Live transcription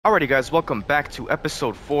Alrighty guys, welcome back to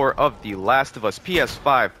episode 4 of The Last of Us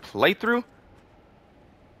PS5 playthrough.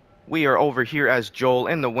 We are over here as Joel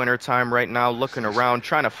in the wintertime right now, looking around,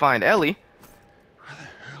 trying to find Ellie. Where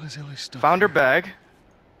the hell is Ellie stuff? Found her bag.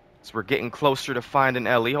 So we're getting closer to finding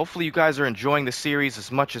Ellie. Hopefully you guys are enjoying the series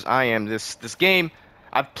as much as I am. This game,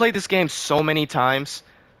 I've played this game so many times,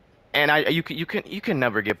 and you can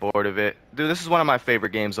never get bored of it. Dude, this is one of my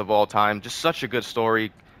favorite games of all time. Just such a good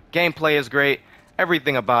story. Gameplay is great.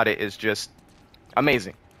 Everything about it is just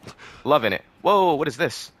amazing. Loving it. Whoa, what is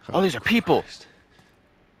this? Oh, these are people.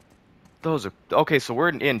 Those are... Okay, so we're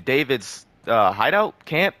in David's hideout,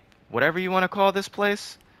 camp, whatever you want to call this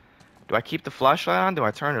place. Do I keep the flashlight on? Do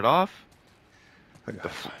I turn it off?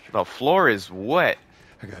 The floor is wet.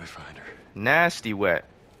 I gotta find her. Nasty wet.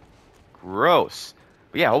 Gross.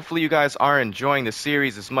 But yeah, hopefully you guys are enjoying the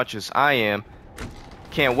series as much as I am.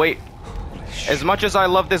 Can't wait. As much as I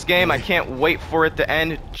love this game, I can't wait for it to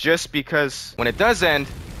end, just because when it does end,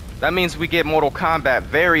 that means we get Mortal Kombat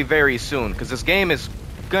very, very soon. Because this game is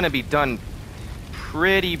going to be done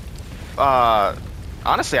pretty,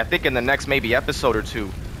 honestly, I think in the next maybe episode or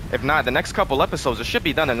two. If not, the next couple episodes, it should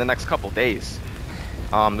be done in the next couple days.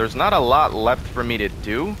 There's not a lot left for me to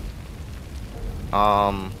do.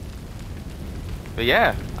 But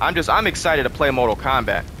yeah, I'm excited to play Mortal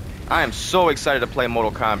Kombat. I am so excited to play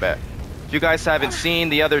Mortal Kombat. If you guys haven't seen,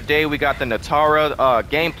 the other day we got the Natara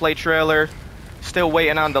gameplay trailer. Still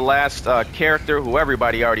waiting on the last character, who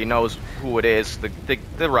everybody already knows who it is.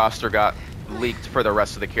 The roster got leaked for the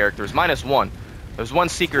rest of the characters, minus one. There's one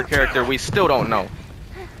secret character we still don't know.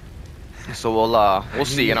 So we'll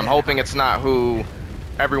see, and I'm hoping it's not who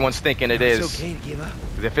everyone's thinking it is. It's okay to give up.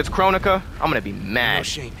 If it's Kronika, I'm gonna be mad. No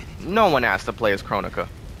shame in it. No one has to play as Kronika.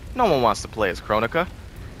 No one wants to play as Kronika.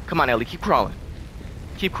 Come on, Ellie, keep crawling.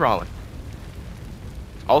 Keep crawling.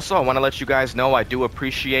 Also, I want to let you guys know I do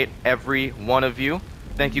appreciate every one of you.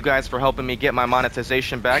 Thank you guys for helping me get my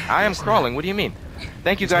monetization back. I am crawling, what do you mean?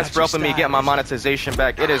 Thank you guys for helping me get my monetization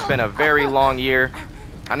back. It has been a very long year.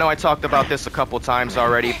 I know I talked about this a couple times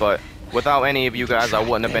already, but without any of you guys, I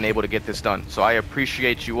wouldn't have been able to get this done. So I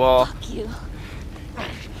appreciate you all. Fuck you.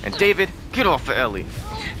 And David, get off of Ellie. You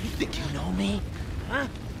think you know me? Huh?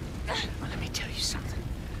 Well, let me tell you something.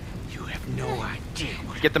 You have no idea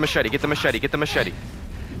what... Get the machete, get the machete, get the machete.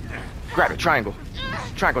 Grab it, triangle.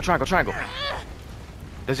 Triangle, triangle, triangle.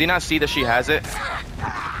 Does he not see that she has it?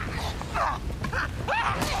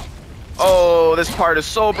 Oh, this part is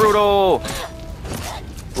so brutal.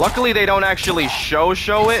 Luckily, they don't actually show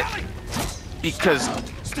it. Because,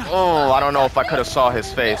 oh, I don't know if I could have saw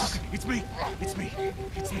his face. It's me. It's me.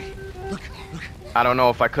 It's me. Look. I don't know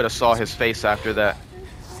if I could have saw his face after that.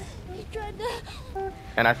 He tried to...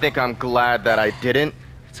 And I think I'm glad that I didn't.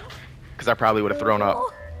 Because I probably would have thrown up.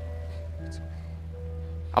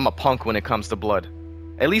 I'm a punk when it comes to blood.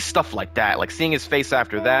 At least stuff like that. Like seeing his face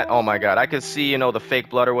after that. Oh my god. I could see, you know, the fake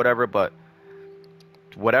blood or whatever. But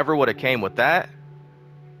whatever would have came with that,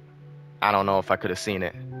 I don't know if I could have seen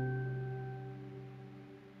it.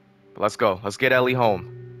 But let's go. Let's get Ellie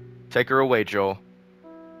home. Take her away, Joel.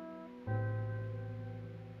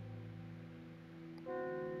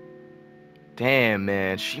 Damn,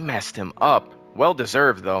 man. She messed him up. Well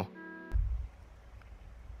deserved, though.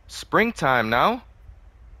 Springtime now.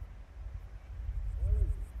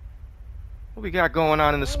 What we got going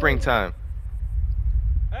on in the springtime?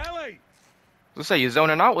 Ellie! Let's say you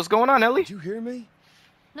zoning out. What's going on, Ellie? Did you hear me?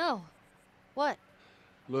 No. What?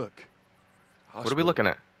 Look. What are we looking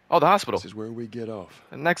at? Oh, the hospital. This is where we get off.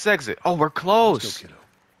 The next exit. Oh, we're Let's close. go, kiddo.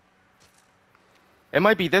 It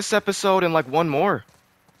might be this episode and like one more.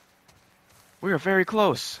 We are very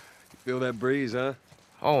close. You feel that breeze, huh?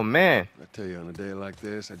 Oh, man. I tell you, on a day like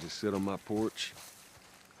this, I just sit on my porch.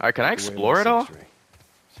 All right, can I explore it all?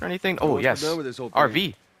 Is there anything? Oh, Once we're yes. done with this whole thing, RV.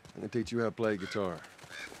 I'm gonna teach you how to play guitar.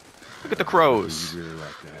 Look at the crows. You really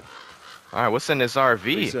like that. All right, what's in this What do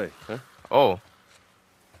you RV? say, huh? Oh.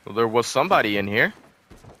 Well, there was somebody in here.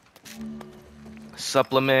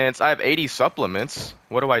 Supplements. I have 80 supplements.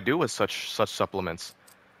 What do I do with such supplements?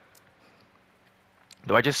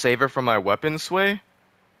 Do I just save it for my weapon sway?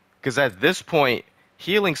 Because at this point,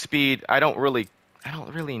 healing speed, I don't really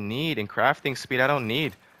need, and crafting speed, I don't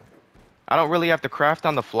need. I don't really have to craft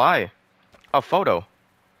on the fly. A photo.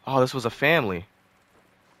 Oh, this was a family.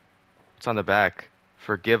 It's on the back.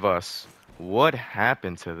 Forgive us. What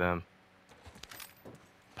happened to them?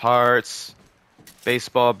 Parts.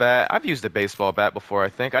 Baseball bat. I've used a baseball bat before, I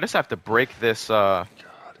think. I just have to break this, God,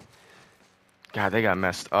 they got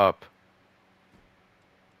messed up.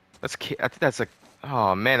 I think that's like...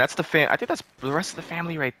 Oh, man, that's the I think that's the rest of the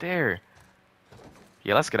family right there.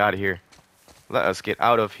 Yeah, let's get out of here. Let us get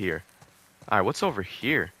out of here. Alright, what's over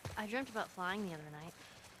here? I dreamt about flying the other night.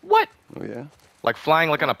 What? Oh, yeah? Like flying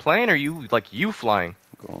like on a plane, or you flying?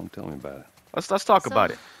 Go on, tell me about it. Let's talk So,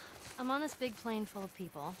 about it. I'm on this big plane full of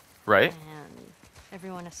people. Right? And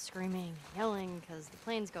everyone is screaming, yelling, because the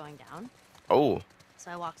plane's going down. Oh. So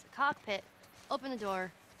I walk to the cockpit, open the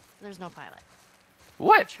door, there's no pilot. I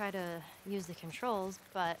What? try to use the controls,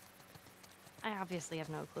 but I obviously have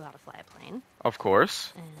no clue how to fly a plane. Of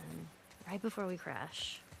course. And right before we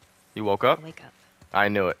crash, You woke up? I wake up. I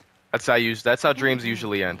knew it. That's how dreams I've been on a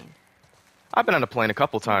usually end. plane. I've been on a plane a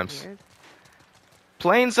couple times. Weird.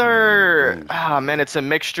 Planes are, man, it's a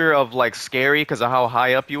mixture of like scary because of how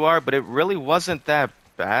high up you are, but it really wasn't that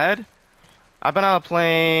bad. I've been on a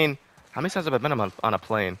plane. How many times have I been on a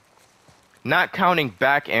plane? Not counting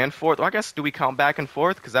back and forth. Well, I guess, do we count back and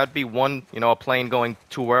forth? Because that'd be one, a plane going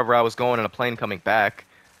to wherever I was going and a plane coming back.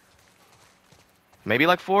 Maybe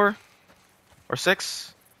like 4 or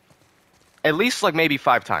 6. At least like maybe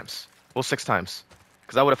 5 times. Well, 6 times.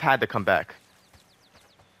 Because I would have had to come back.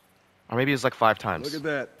 Or maybe it's like 5 times. Look at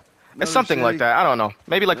that. It's something like that. I don't know.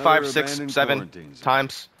 Maybe like Another 5, 6, abandoned 7 quarantine zone.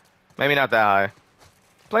 times. Maybe not that high.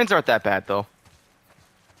 Planes aren't that bad though.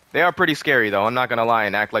 They are pretty scary though. I'm not gonna lie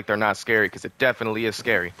and act like they're not scary because it definitely is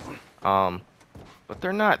scary. But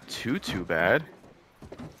they're not too bad.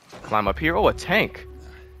 Climb up here. Oh, a tank.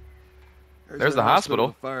 There's the that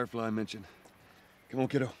hospital. Firefly mentioned. Come on,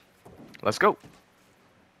 kiddo. Let's go.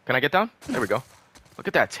 Can I get down? There we go. Look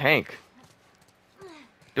at that tank.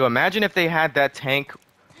 Dude, imagine if they had that tank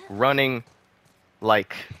running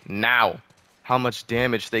like now. How much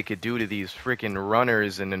damage they could do to these freaking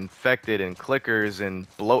runners and infected and clickers and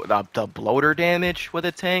the bloater damage with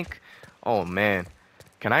a tank. Oh man.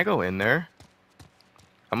 Can I go in there?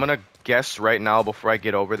 I'm gonna guess right now before I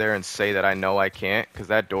get over there and say that I know I can't, because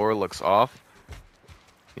that door looks off.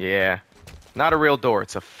 Yeah. Not a real door,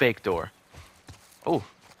 it's a fake door. Oh,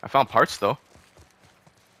 I found parts though.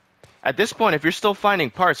 At this point, if you're still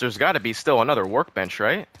finding parts, there's got to be still another workbench,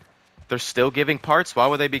 right? They're still giving parts? Why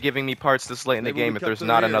would they be giving me parts this late in the Maybe game we if cut there's through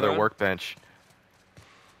not here, another huh? workbench?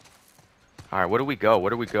 Alright, where do we go? Where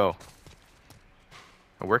do we go?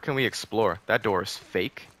 Where can we explore? That door is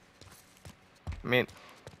fake. I mean...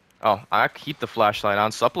 Oh, I keep the flashlight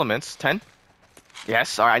on. Supplements. 10?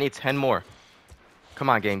 Yes, alright, I need 10 more. Come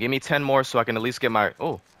on, game. Give me 10 more so I can at least get my...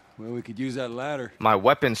 Oh, Well, we could use that ladder. my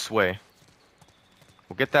weapon sway.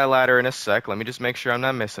 We'll get that ladder in a sec. Let me just make sure I'm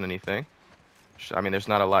not missing anything. I mean, there's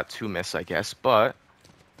not a lot to miss, I guess, but...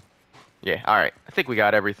 Yeah, alright. I think we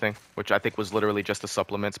got everything, which I think was literally just the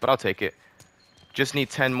supplements, but I'll take it. Just need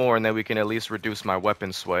 10 more, and then we can at least reduce my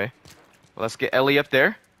weapon sway. Well, let's get Ellie up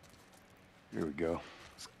there. Here we go.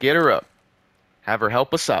 Let's get her up. Have her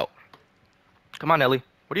help us out. Come on, Ellie.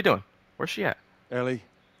 What are you doing? Where's she at? Ellie.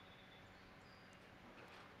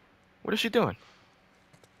 What is she doing?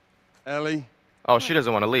 Ellie. Oh, she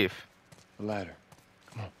doesn't want to leave. The ladder.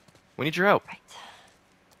 We need your help. Right.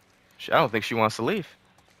 I don't think she wants to leave.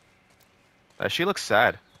 She looks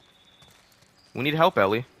sad. We need help,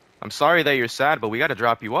 Ellie. I'm sorry that you're sad, but we gotta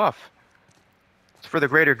drop you off. It's for the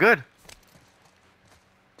greater good.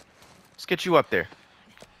 Let's get you up there.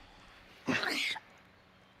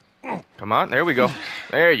 Come on, there we go.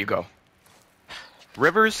 There you go.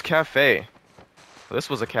 Rivers Cafe. Well, this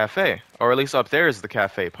was a cafe. Or at least up there is the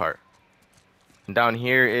cafe part. And down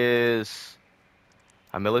here is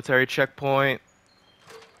a military checkpoint.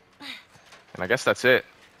 And I guess that's it.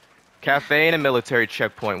 Cafe and a military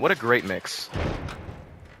checkpoint. What a great mix.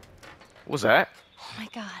 What was that? Oh my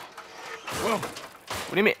god. Whoa.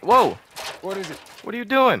 What do you mean? Whoa! What is it? What are you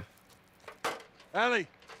doing? Ellie.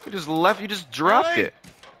 You just left. You just dropped Ellie? it.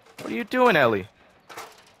 What are you doing, Ellie?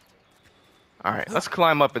 All right, let's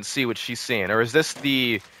climb up and see what she's seeing. Or is this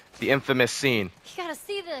the infamous scene? You gotta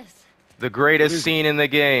see this. The greatest scene in the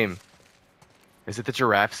game. Is it the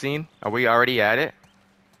giraffe scene? Are we already at it?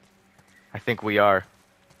 I think we are.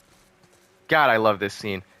 God, I love this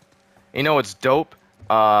scene. You know what's dope?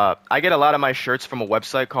 I get a lot of my shirts from a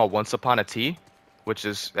website called Once Upon a Tee, which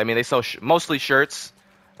is, I mean, they sell mostly shirts.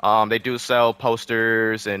 They do sell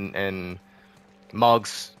posters and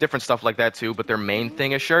mugs, different stuff like that too, but their main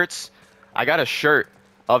thing is shirts. I got a shirt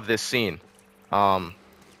of this scene. I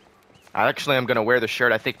actually am gonna wear the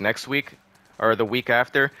shirt I think next week or the week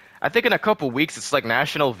after. I think in a couple weeks it's like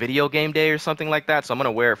National Video Game Day or something like that, so I'm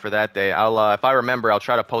gonna wear it for that day. I'll if I remember, I'll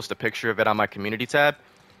try to post a picture of it on my community tab.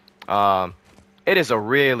 It is a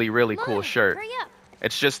really cool Mom, shirt. hurry up.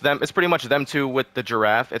 It's just them. It's pretty much them two with the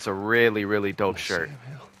giraffe. It's a really dope shirt.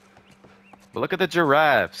 But look at the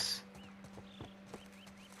giraffes.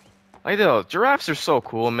 Like, the giraffes are so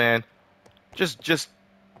cool, man. Just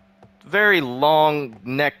very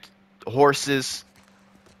long-necked horses.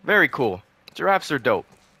 Very cool. Giraffes are dope.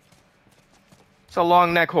 It's a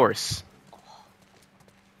long neck horse.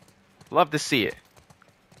 Love to see it.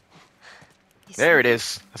 There it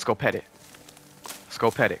is. Let's go pet it. Let's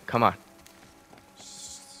go pet it. Come on.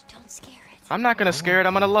 Shh, don't scare it. I'm not gonna scare it.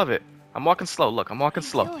 I'm gonna love it. I'm walking slow. Look, I'm walking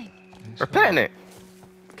slow. We're petting it.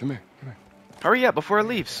 Come here. Come here. Hurry up before it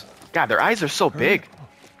leaves. God, their eyes are so big.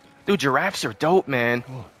 Dude, giraffes are dope, man.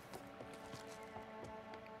 Come on.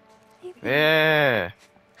 Yeah.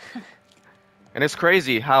 And it's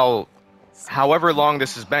crazy how, however long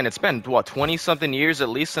this has been, it's been, what, 20-something years at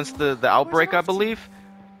least since the outbreak, I believe?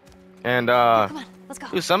 And, Come on, let's go.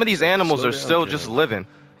 dude, some of these animals Slow are down, still kid. just living.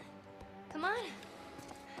 Come on.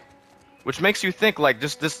 Which makes you think, like,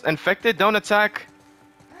 just this infected don't attack,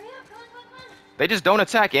 Hurry up, come on, come on, come on. they just don't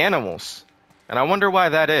attack animals. And I wonder why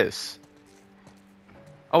that is.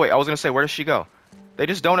 Oh, wait, I was gonna say, where does she go? They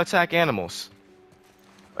just don't attack animals.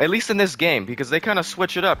 At least in this game, because they kind of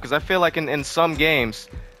switch it up. Because I feel like in some games,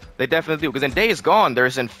 they definitely do. Because in Days Gone,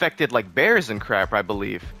 there's infected, like, bears and crap, I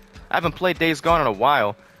believe. I haven't played Days Gone in a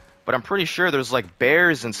while, but I'm pretty sure there's, like,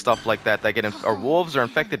 bears and stuff like that that get, or wolves or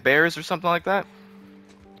infected bears or something like that.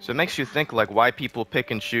 So it makes you think, like, why people pick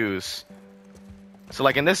and choose. So,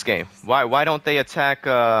 like, in this game, why don't they attack,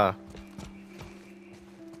 why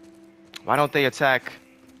don't they attack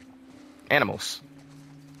animals?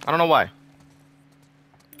 I don't know why.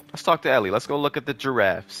 Let's talk to Ellie. Let's go look at the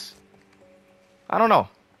giraffes. I don't know.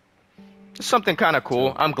 Just something kind of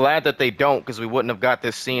cool. I'm glad that they don't, because we wouldn't have got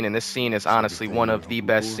this scene, and this scene is honestly one of the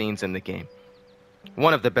best scenes in the game.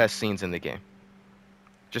 One of the best scenes in the game.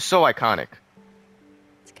 Just so iconic.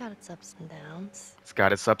 It's got its ups and downs. It's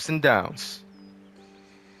got its ups and downs.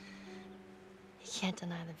 You can't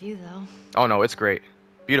deny the view, though. Oh no, it's great.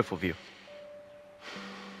 Beautiful view.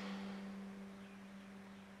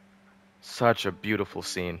 Such a beautiful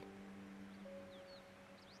scene.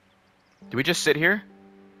 Do we just sit here?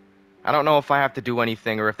 I don't know if I have to do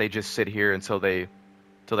anything or if they just sit here until they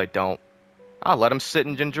don't. I'll let them sit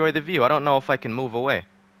and enjoy the view. I don't know if I can move away.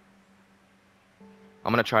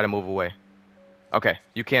 I'm gonna try to move away. Okay,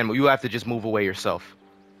 you can. You have to just move away yourself.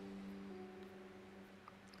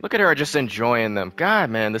 Look at her just enjoying them. God,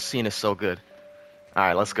 man, this scene is so good. All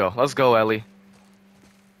right, let's go. Let's go, Ellie.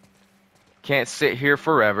 Can't sit here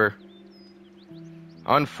forever.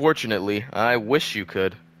 Unfortunately, I wish you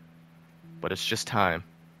could, but it's just time.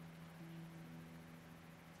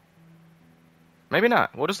 Maybe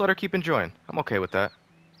not. We'll just let her keep enjoying. I'm okay with that.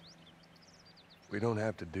 We don't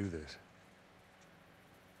have to do this.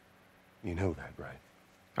 You know that, right?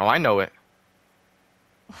 Oh, I know it.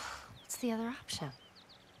 What's the other option?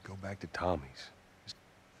 Go back to Tommy's.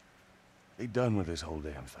 They done with this whole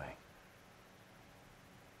damn thing.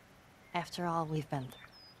 After all we've been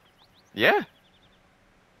through. Yeah.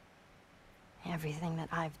 Everything that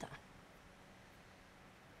I've done.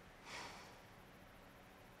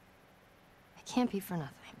 It can't be for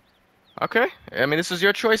nothing. Okay. I mean, this is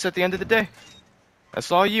your choice at the end of the day.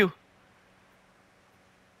 That's all you.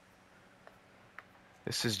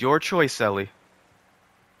 This is your choice, Ellie.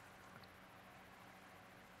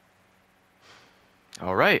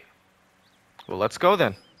 All right. Well, let's go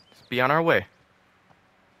then. Let's be on our way.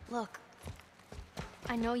 Look,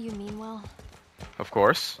 I know you mean well, Of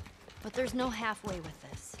course. but there's no halfway with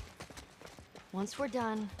this. Once we're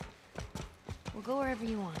done, we'll go wherever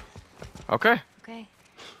you want, Okay. okay?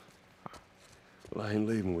 Well, I ain't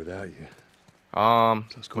leaving without you.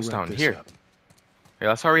 Let's go What's wrap down this here? up. Yeah,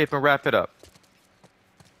 let's hurry up and wrap it up.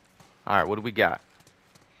 All right, what do we got?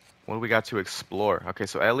 What do we got to explore? Okay,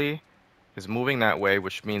 so Ellie is moving that way,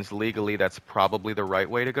 which means legally that's probably the right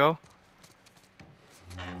way to go.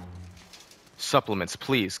 Supplements,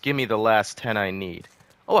 please. Give me the last 10 I need.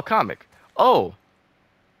 Oh, a comic. Oh.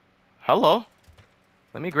 Hello.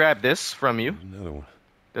 Let me grab this from you. Another one.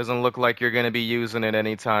 Doesn't look like you're going to be using it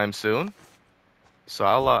anytime soon. So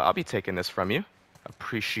I'll be taking this from you.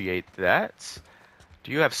 Appreciate that.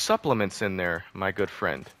 Do you have supplements in there, my good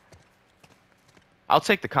friend? I'll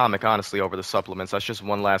take the comic, honestly, over the supplements. That's just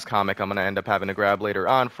one last comic I'm going to end up having to grab later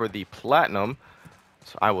on for the platinum.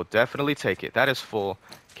 So I will definitely take it. That is full.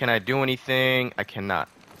 Can I do anything? I cannot.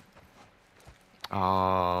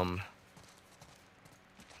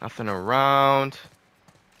 Nothing around.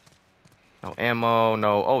 No ammo,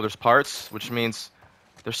 no... Oh, there's parts, which means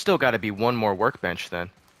there's still got to be one more workbench then.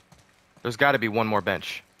 There's got to be one more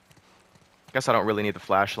bench. Guess I don't really need the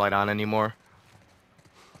flashlight on anymore.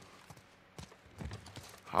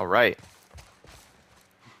 All right.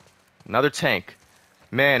 Another tank.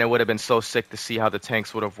 Man, it would have been so sick to see how the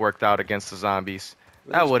tanks would have worked out against the zombies.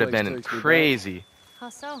 That This would have place been takes me back. crazy. How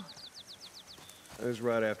so? That was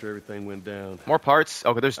right after everything went down. More parts?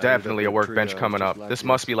 Okay, there's I ended up definitely in a a workbench treehouse coming just up. like This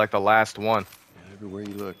must this. be like the last one. And everywhere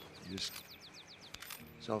you look, you just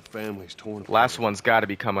saw families torn apart. Last one's got to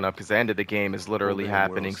be coming up because the end of the game is literally damn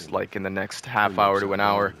happening world seemed like in the next turned half hour to upside an down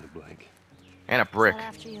hour. in a blink. And a Is brick. that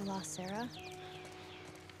after you lost Sarah?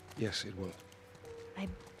 Yes, it will. I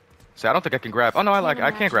See, I don't think I can grab. Oh no, I can't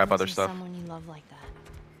imagine grab other losing stuff. someone you love like that.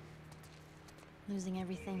 Losing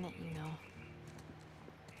everything that you know.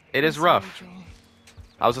 It I'm is sorry, rough. Joel.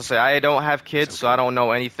 I was gonna say I don't have kids, so okay. I don't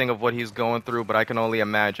know anything of what he's going through, but I can only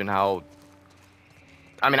imagine how.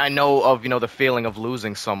 I mean, I know of the feeling of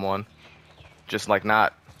losing someone, just like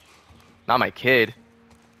not my kid.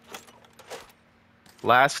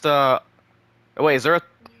 Last wait, is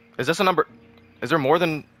this a number? Is there more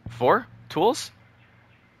than 4 tools?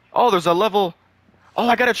 Oh, there's a level. Oh,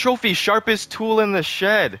 I got a trophy, sharpest tool in the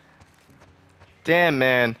shed. Damn,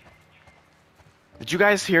 man. Did you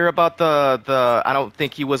guys hear about the I don't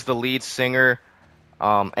think he was the lead singer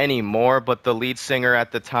anymore, but the lead singer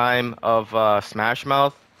at the time of Smash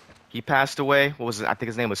Mouth, he passed away. What was it? I think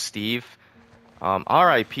his name was Steve.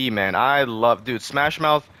 R.I.P. man. Dude, Smash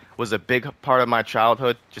Mouth was a big part of my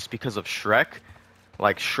childhood just because of Shrek.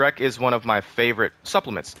 Like Shrek is one of my favorite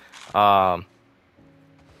supplements.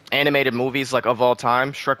 Animated movies like of all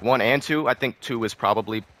time, Shrek 1 and 2. I think 2 is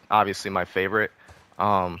probably obviously my favorite.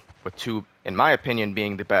 With 2 in my opinion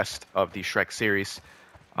being the best of the Shrek series.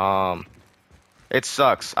 It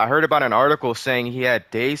sucks. I heard about an article saying he had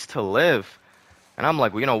days to live. And I'm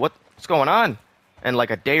like, well, what's going on? And like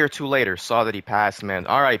a day or 2 later, saw that he passed, man.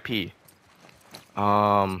 R.I.P.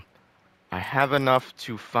 I have enough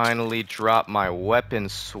to finally drop my weapon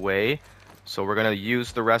sway. So we're going to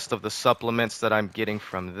use the rest of the supplements that I'm getting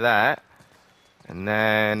from that. And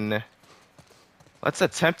then let's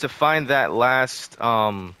attempt to find that last,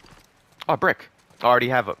 oh, brick. I already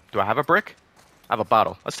have do I have a brick? I have a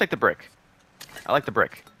bottle. Let's take the brick. I like the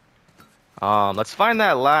brick. Let's find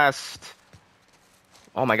that last,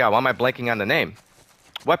 oh my God, why am I blanking on the name?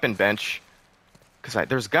 Weapon bench. Because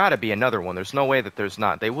there's got to be another one. There's no way that there's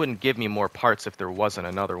not. They wouldn't give me more parts if there wasn't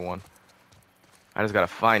another one. I just got to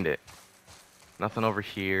find it. Nothing over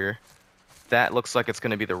here. That looks like it's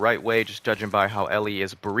going to be the right way, just judging by how Ellie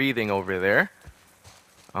is breathing over there.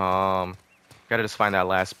 Got to just find that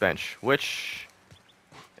last bench, which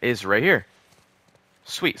is right here.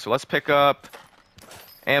 Sweet. So let's pick up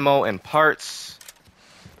ammo and parts.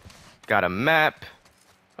 Got a map.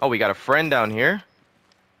 Oh, we got a friend down here.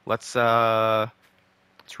 Let's read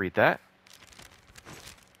that.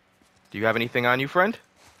 Do you have anything on you, friend?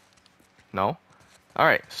 No?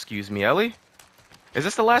 Alright, excuse me, Ellie. Is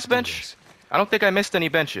this the last bench? I don't think I missed any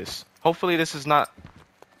benches. Hopefully this is not...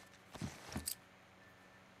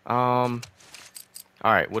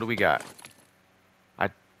 Alright, what do we got?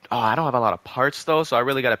 I don't have a lot of parts, though, so I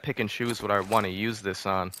really gotta pick and choose what I want to use this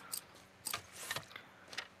on.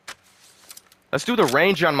 Let's do the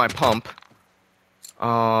range on my pump.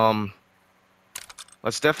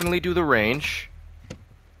 Let's definitely do the range.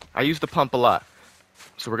 I use the pump a lot.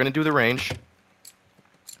 So we're gonna do the range.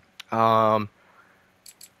 I'm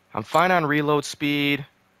fine on reload speed.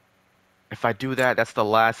 If I do that, that's the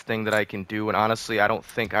last thing that I can do. And honestly, I don't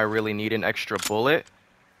think I really need an extra bullet.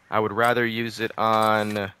 I would rather use it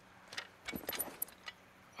on...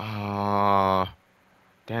 damn,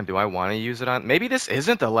 do I want to use it on... Maybe this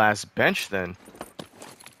isn't the last bench then.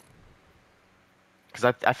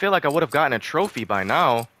 Because I feel like I would have gotten a trophy by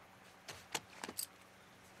now.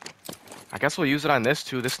 I guess we'll use it on this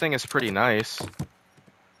too. This thing is pretty nice.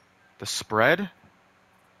 The spread?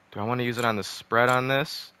 Do I want to use it on the spread on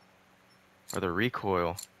this? Or the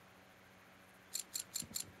recoil?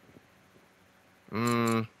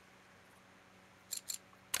 Let's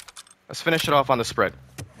finish it off on the spread.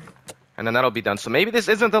 And then that'll be done. So maybe this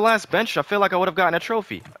isn't the last bench. I feel like I would have gotten a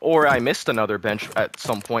trophy. Or I missed another bench at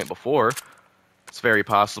some point before. It's very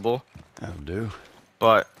possible. That'll do.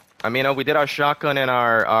 But, I mean, we did our shotgun and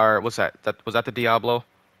our what's that? Was that the Diablo?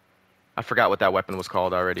 I forgot what that weapon was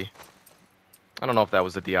called already. I don't know if that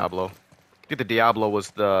was the Diablo. I think the Diablo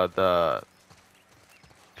was the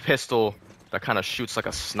pistol that kind of shoots like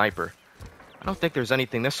a sniper. I don't think there's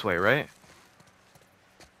anything this way, right?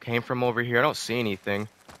 Came from over here. I don't see anything.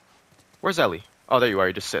 Where's Ellie? Oh, there you are.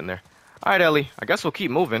 You're just sitting there. All right, Ellie. I guess we'll keep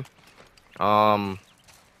moving. I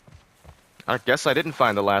guess I didn't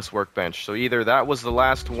find the last workbench. So either that was the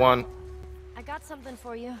last one. I got something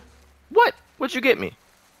for you. What? What'd you get me?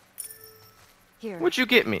 Here. What'd you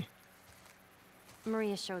get me?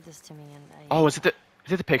 Maria showed this to me and I... Oh, is it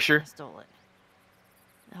the picture? I stole it.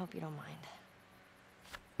 I hope you don't mind.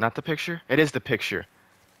 Not the picture? It is the picture.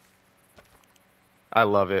 I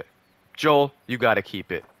love it. Joel, you gotta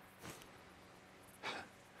keep it.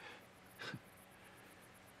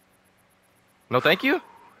 No, thank you?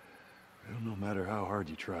 Well, no matter how hard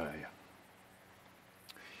you try,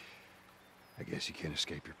 I guess you can't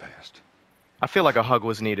escape your past. I feel like a hug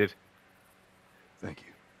was needed. Thank you.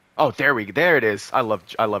 Oh, there it is. I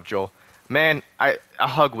love Joel. Man, a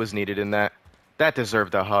hug was needed in that. That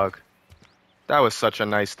deserved a hug. That was such a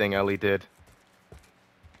nice thing Ellie did.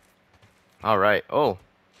 All right. Oh,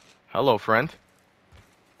 hello, friend.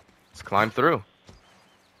 Let's climb through.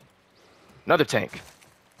 Another tank.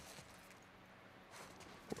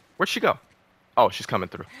 Where'd she go? Oh, she's coming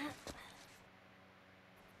through.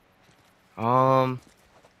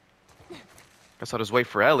 Guess I'll just wait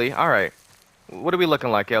for Ellie. All right. What are we looking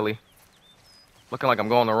like, Ellie? Looking like I'm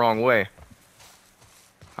going the wrong way.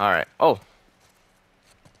 All right. Oh.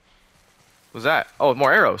 What's that? Oh,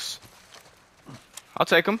 more arrows. I'll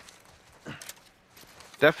take them.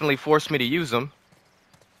 Definitely forced me to use them.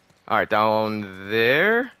 All right, down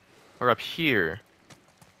there or up here?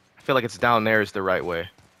 I feel like it's down there is the right way.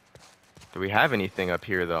 Do we have anything up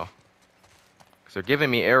here, though? Because they're giving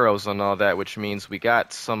me arrows and all that, which means we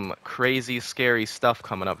got some crazy, scary stuff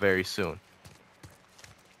coming up very soon.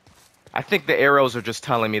 I think the arrows are just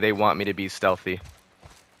telling me they want me to be stealthy.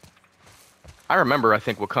 I remember, I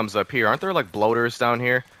think, what comes up here. Aren't there, like, bloaters down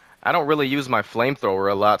here? I don't really use my flamethrower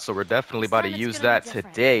a lot, so we're definitely about to use that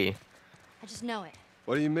today. I just know it.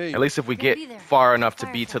 What do you mean? At least if we get far enough to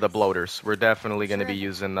be to the bloaters, we're definitely going to be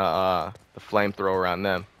using the flamethrower on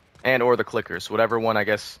them. And or the clickers. Whatever one, I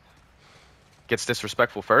guess, gets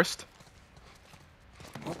disrespectful first.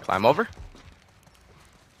 Climb over.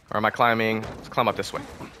 Or am I climbing? Let's climb up this way.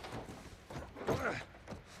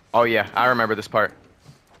 Oh, yeah. I remember this part.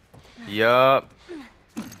 Yup.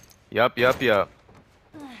 Yup, yup, yup.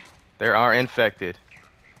 There are infected.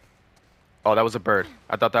 Oh, that was a bird.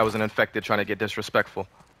 I thought that was an infected trying to get disrespectful.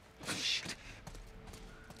 Shit.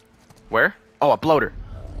 Where? Oh, a bloater.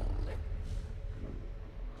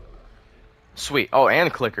 Sweet. Oh,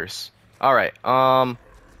 and clickers. All right. How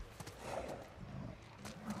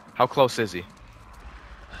close is he?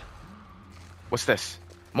 What's this?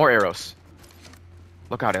 More arrows.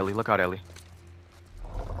 Look out, Ellie. Look out, Ellie.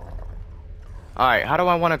 All right. How do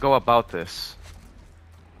I want to go about this?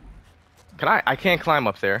 Can I can't climb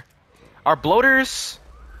up there. Are bloaters...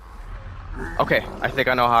 Okay, I think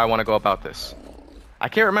I know how I want to go about this. I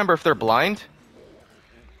can't remember if they're blind.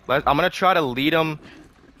 I'm going to try to lead them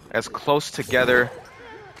as close together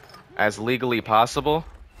as legally possible.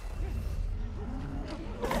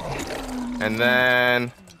 And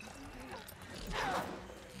then...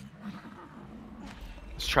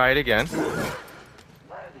 let's try it again.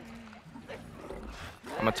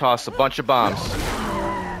 I'm going to toss a bunch of bombs.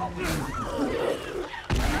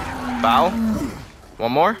 Bow.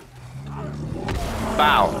 One more.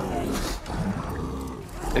 Bow.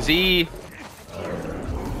 Is he...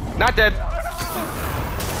 not dead?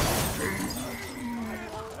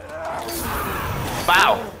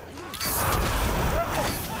 Bow.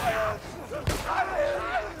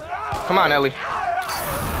 Come on, Ellie.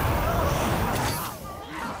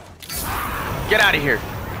 Get out of here.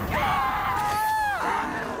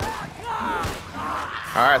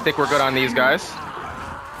 Alright, I think we're good on these guys.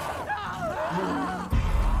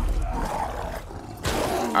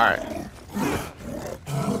 Alright.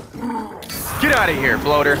 Get out of here,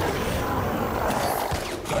 bloater.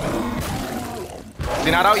 Is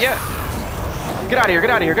he not out yet? Get out of here, get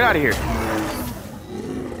out of here, get out of here.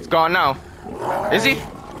 He's gone now. Is he?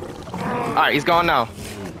 Alright, he's gone now.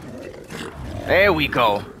 There we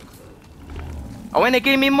go. Oh, and they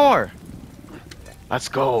gave me more. Let's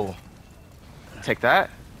go. Take that.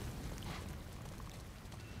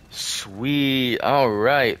 Sweet.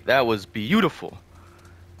 Alright, that was beautiful.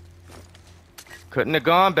 Couldn't have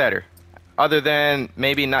gone better. Other than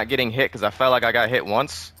maybe not getting hit, because I felt like I got hit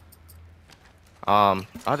once.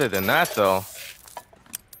 Other than that, though,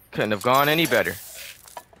 couldn't have gone any better.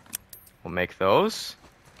 We'll make those.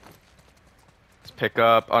 Let's pick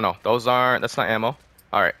up... oh, no. Those aren't... that's not ammo.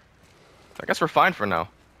 Alright. I guess we're fine for now.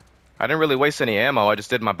 I didn't really waste any ammo. I just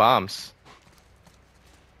did my bombs.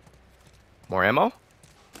 More ammo?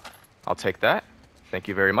 I'll take that. Thank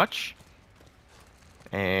you very much.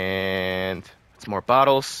 And... it's more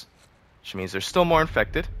bottles, which means there's still more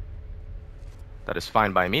infected. That is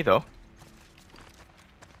fine by me, though.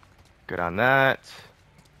 Good on that.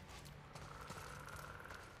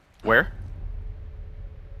 Where?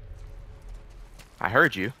 I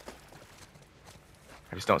heard you.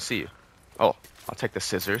 I just don't see you. Oh, I'll take the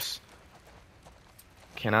scissors.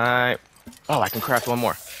 Can I... oh, I can craft one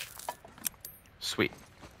more. Sweet.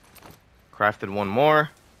 Crafted one more.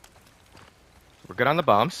 We're good on the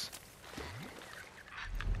bombs.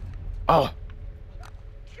 Oh.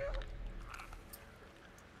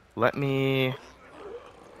 Let me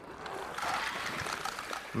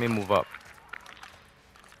move up.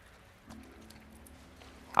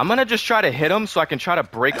 I'm gonna just try to hit him so I can try to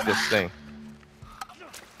break this thing.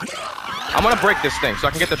 I'm gonna break this thing so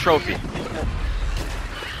I can get the trophy.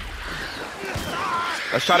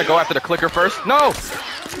 Let's try to go after the clicker first. No!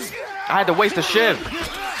 I had to waste a shiv.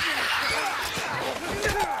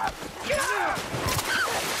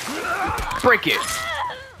 Break it.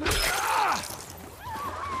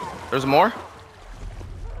 There's more?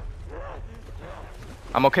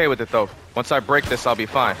 I'm okay with it though. Once I break this, I'll be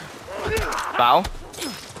fine. Bow.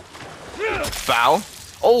 Bow.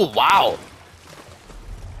 Oh, wow.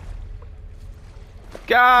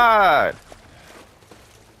 God.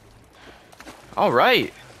 All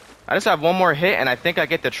right. I just have one more hit, and I think I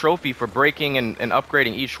get the trophy for breaking and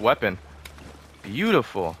upgrading each weapon.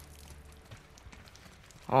 Beautiful.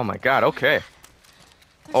 Oh, my God. Okay.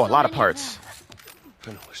 Oh, a lot of parts.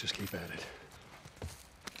 I know, let's just keep at it.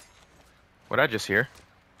 What'd I just hear?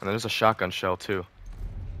 And there's a shotgun shell, too.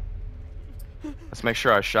 Let's make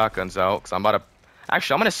sure our shotgun's out, because I'm about to...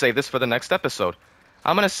 Actually, I'm going to save this for the next episode.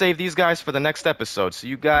 I'm going to save these guys for the next episode. So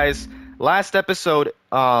you guys, last episode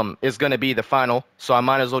is going to be the final, so I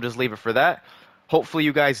might as well just leave it for that. Hopefully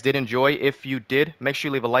you guys did enjoy. If you did, make sure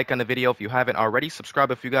you leave a like on the video if you haven't already.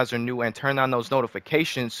 Subscribe if you guys are new, and turn on those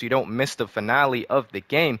notifications so you don't miss the finale of the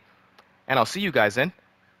game. And I'll see you guys in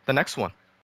the next one.